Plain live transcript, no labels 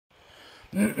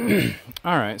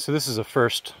Alright, so this is a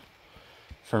first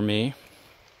for me.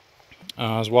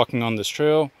 I was walking on this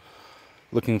trail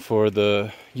looking for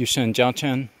the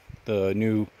Yushen, the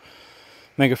new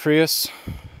Megophrys.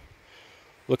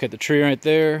 Look at the tree right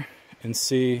there and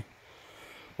see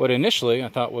what initially I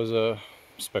thought was a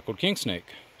speckled king snake,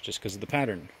 just because of the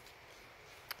pattern.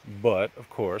 But, of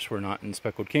course, we're not in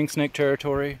speckled king snake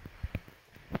territory.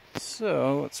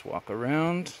 So, let's walk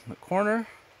around the corner.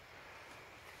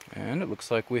 And it looks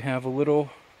like we have a little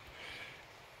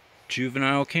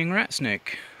juvenile king rat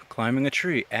snake climbing a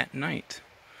tree at night,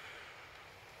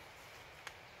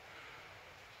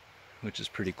 which is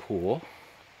pretty cool.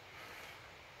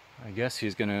 I guess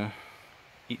he's gonna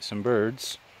eat some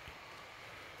birds.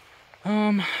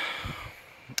 I'll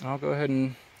go ahead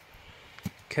and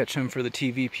catch him for the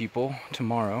TV people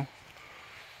tomorrow.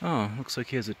 Oh, looks like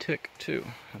he has a tick too.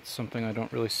 That's something I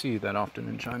don't really see that often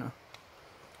in China.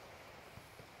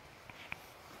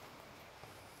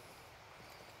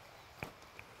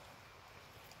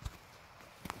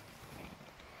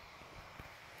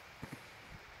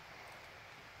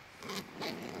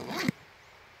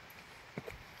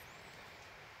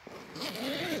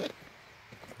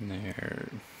 There.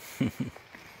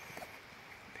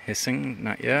 Hissing,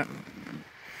 not yet.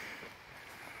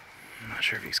 I'm not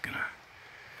sure if he's gonna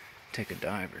take a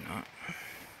dive or not.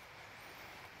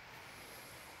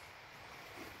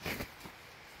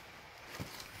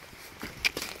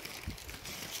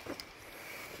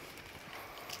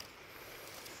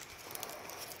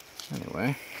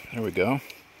 Anyway, there we go.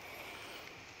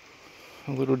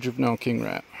 A little juvenile king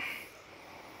rat.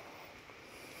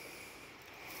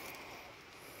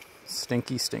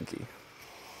 Stinky, stinky.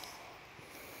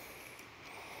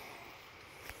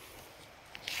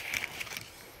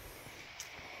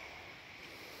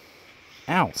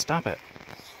 Ow, stop it.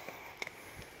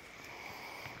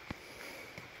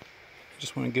 I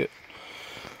just want to get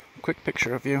a quick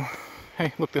picture of you.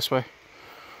 Hey, look this way.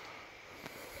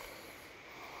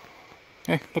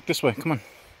 Hey, look this way, come on.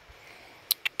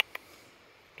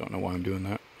 Don't know why I'm doing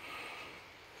that.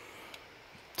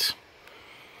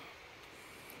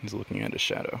 He's looking at his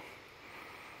shadow.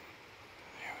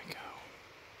 There we go.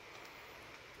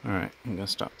 Alright, I'm gonna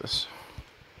stop this.